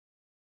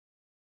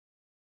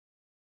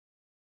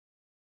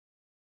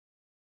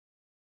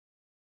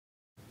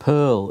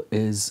Pearl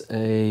is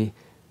a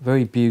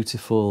very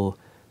beautiful,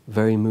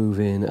 very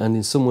moving, and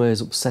in some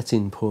ways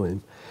upsetting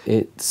poem.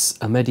 It's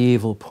a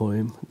medieval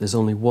poem. There's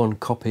only one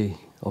copy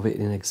of it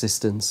in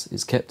existence.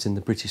 It's kept in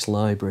the British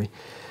Library.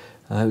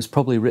 It was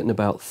probably written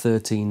about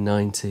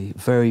 1390,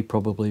 very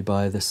probably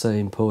by the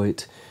same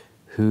poet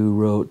who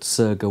wrote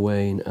Sir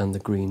Gawain and the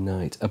Green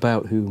Knight,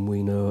 about whom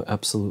we know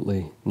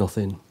absolutely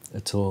nothing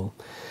at all.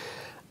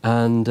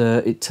 And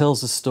it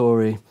tells the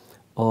story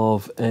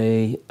of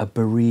a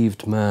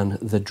bereaved man,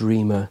 the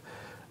dreamer,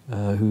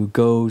 who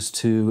goes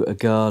to a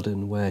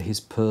garden where his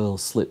pearl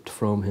slipped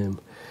from him.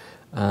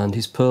 And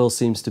his pearl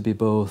seems to be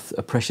both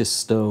a precious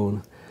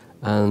stone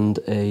and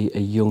a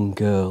young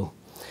girl.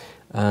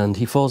 And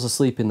he falls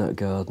asleep in that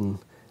garden,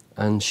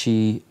 and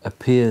she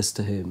appears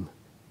to him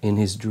in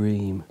his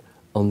dream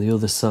on the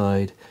other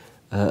side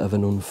of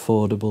an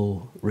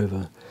unfordable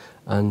river,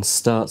 and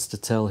starts to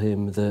tell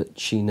him that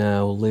she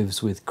now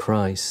lives with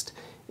Christ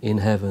in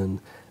heaven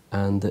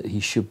and that he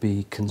should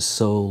be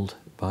consoled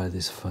by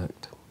this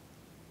fact.